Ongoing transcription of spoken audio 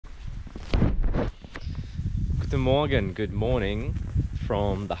Guten Morgen, good morning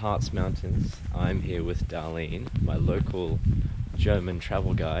from the Harz Mountains. I'm here with Darlene, my local German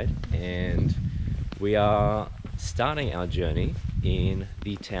travel guide, and we are starting our journey in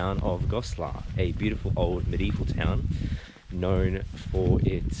the town of Goslar, a beautiful old medieval town known for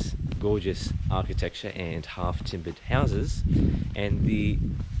its gorgeous architecture and half-timbered houses, and the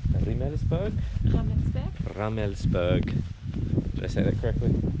Rammelsberg, did I say that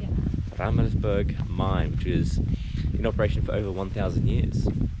correctly? Yeah. Rammelsberg mine, which is in operation for over 1,000 years.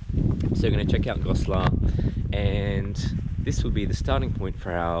 So we're going to check out Goslar, and this will be the starting point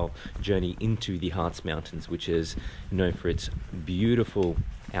for our journey into the Harz Mountains, which is known for its beautiful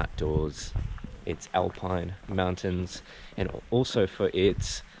outdoors, its alpine mountains, and also for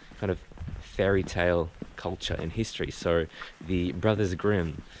its kind of fairy tale culture and history. So the Brothers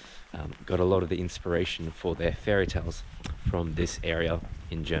Grimm got a lot of the inspiration for their fairy tales from this area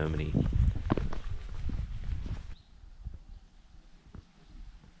in Germany.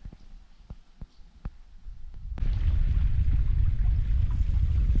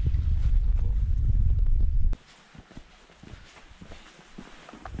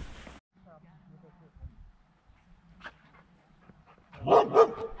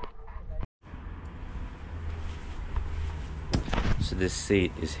 So this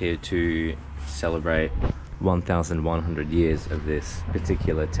seat is here to celebrate 1,100 years of this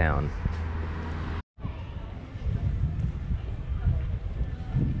particular town.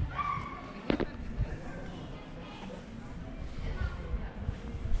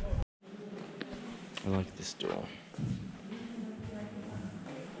 I like this door.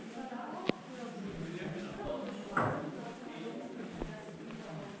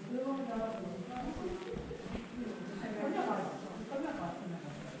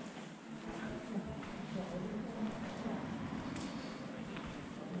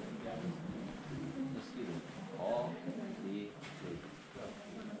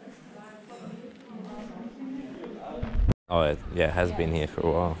 Oh yeah, it has been here for a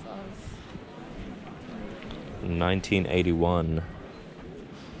while. 1981.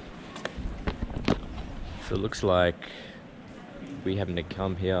 So it looks like we happen to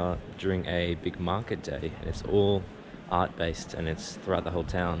come here during a big market day, and it's all art based, and it's throughout the whole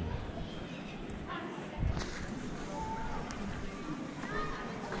town.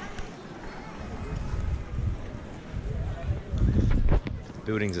 The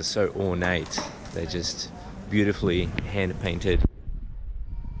buildings are so ornate, they're just beautifully hand painted,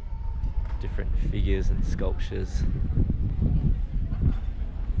 different figures and sculptures.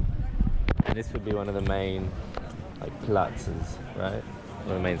 And this would be one of the main platzes, right? One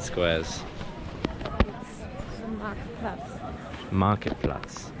of the main squares. It's the Marktplatz.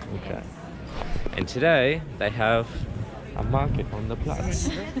 Marketplatz, okay. And today they have a market on the Platz.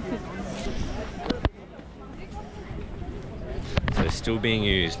 So it's still being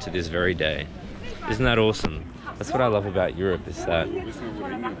used to this very day. Isn't that awesome? That's what I love about Europe, is that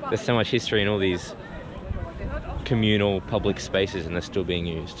there's so much history in all these communal public spaces, and they're still being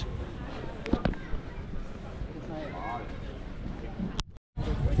used.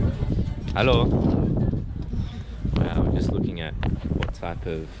 Hello. Wow, we're just looking at what type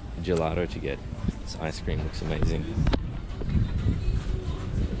of gelato to get. This ice cream looks amazing.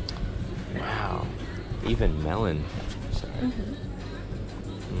 Wow, even melon. Sorry.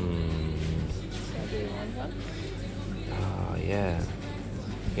 Oh yeah, I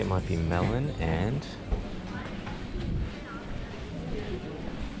think it might be melon and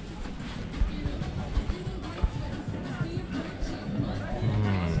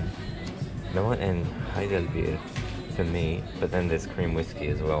melon and Heidelbeer for me, but then there's cream whiskey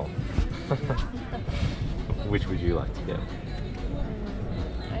as well. Which would you like to get?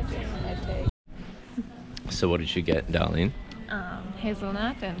 I think I take So what did you get, Darlene?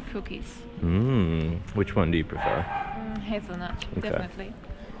 hazelnut and cookies. Which one do you prefer? Hazelnut, Okay. definitely.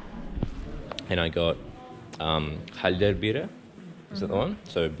 And I got Heidelbeer, is that the one?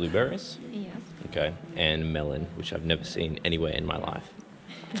 So blueberries? Yes. Okay, and melon, which I've never seen anywhere in my life.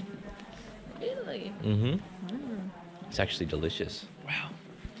 Really? It's actually delicious. Wow.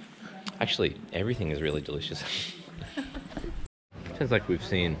 Actually, everything is really delicious. Sounds like we've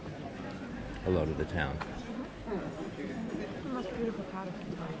seen a lot of the town. The most beautiful part of it.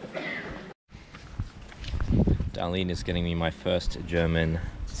 Darlene is getting me my first German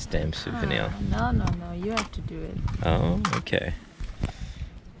stamp souvenir. No, you have to do it. Oh, okay.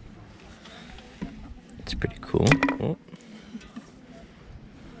 It's pretty cool. Oh.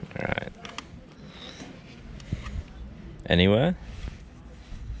 Alright. Anywhere?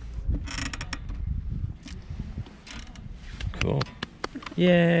 Cool.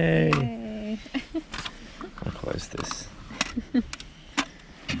 Yay! Yay. Okay. What is this?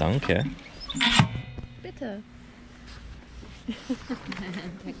 Danke. Bitte.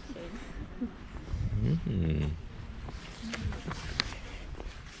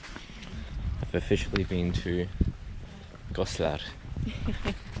 I've officially been to Goslar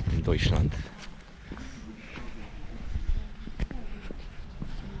in Deutschland.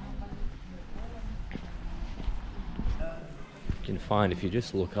 You can find, if you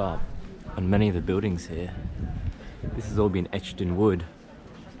just look up on many of the buildings here, this has all been etched in wood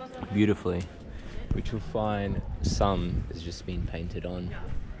beautifully, which you'll find some has just been painted on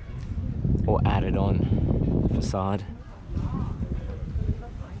or added on the facade.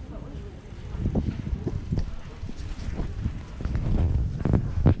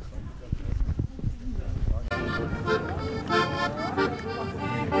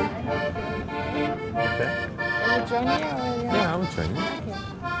 Join you or Yeah, I will join you.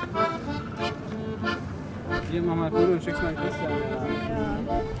 Hier, mach mal ein Foto und schick's mal Christian.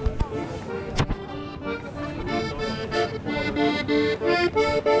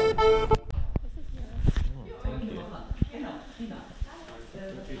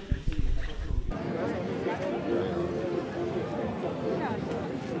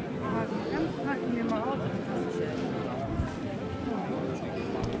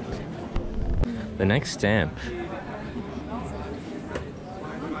 The next stamp.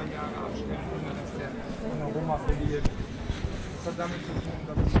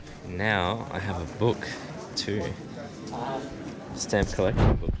 Now I have a book too. Stamp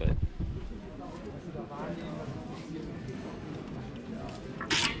collection booklet.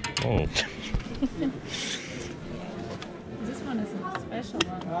 Oh. This one is a special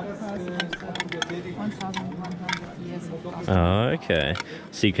one. 1,100 years ago. Oh, okay.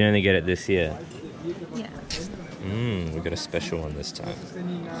 So you can only get it this year. Yeah. We got a special one this time.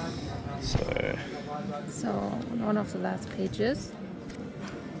 So one of the last pages.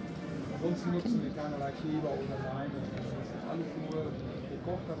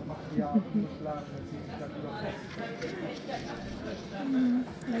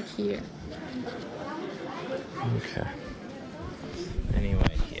 Like here. Okay.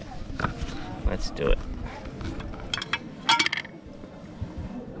 Anyway, here. Let's do it.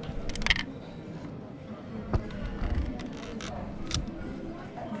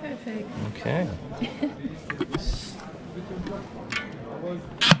 Perfect. Okay.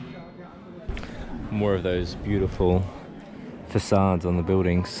 More of those beautiful facades on the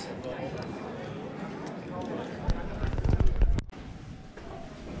buildings.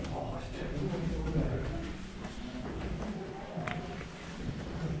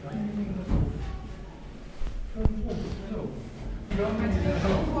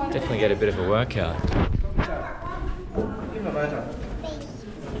 Definitely get a bit of a workout.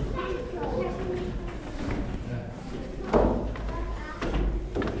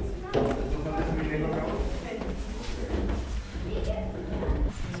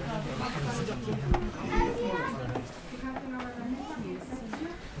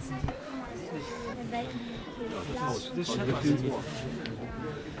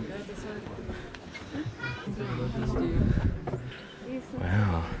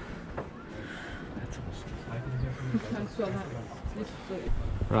 Wow. That's awesome.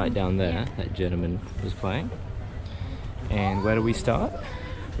 Right down there, that gentleman was playing. And where do we start?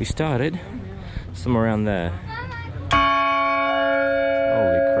 We started somewhere around there.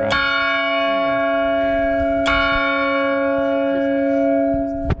 Holy crap.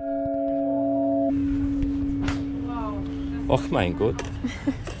 Och mein Gott.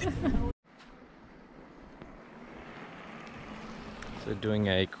 So doing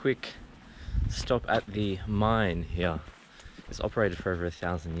a quick stop at the mine here. It's operated for over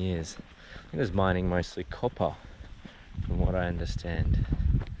 1,000 years. I think it was mining mostly copper, from what I understand.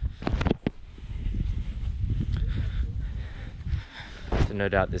 So no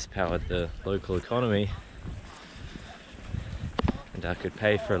doubt this powered the local economy, and I could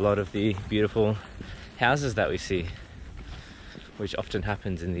pay for a lot of the beautiful houses that we see, which often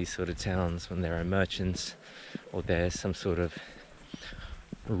happens in these sort of towns when there are merchants or there's some sort of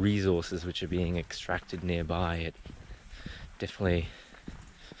resources which are being extracted nearby. It definitely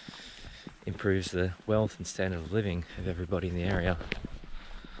improves the wealth and standard of living of everybody in the area.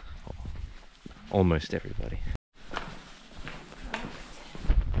 Almost everybody.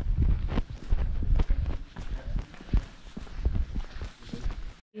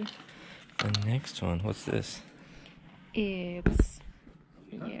 The next one, what's this? It's,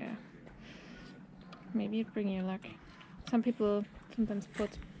 yeah, maybe it bring you luck. Some people sometimes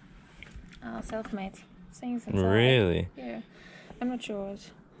put self-made things inside. Really? Yeah, I'm not sure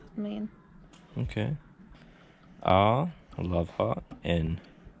what I mean. Okay. R, love heart, N.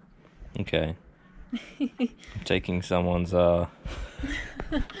 Okay. Taking someone's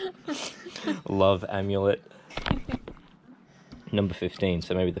love amulet. Number 15,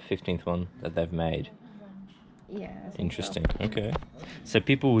 so maybe the 15th one that they've made. Yeah. I think Interesting. Okay. So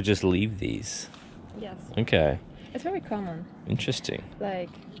people will just leave these. So. Yes. Okay. It's very common. Interesting. Like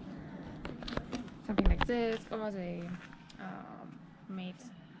something like this, or they made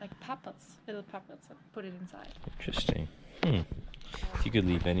like puppets, little puppets, and put it inside. Interesting. If you could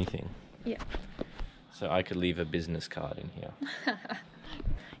leave anything. Yeah. So I could leave a business card in here.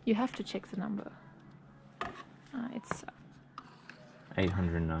 You have to check the number. It's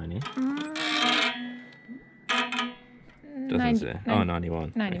 890. Doesn't say. Oh,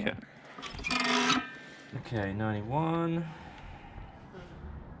 91. 91. Okay, 91.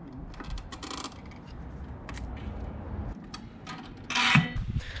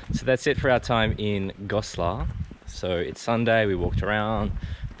 So that's it for our time in Goslar. So it's Sunday, we walked around.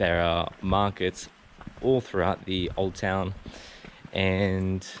 There are markets all throughout the old town.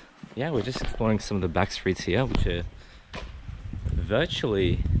 And yeah, we're just exploring some of the back streets here, which are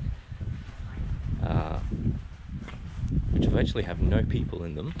virtually have no people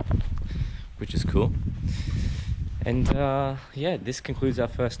in them, which is cool. And yeah, this concludes our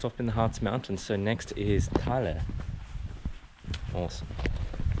first stop in the Harz Mountains. So next is Thale. Awesome.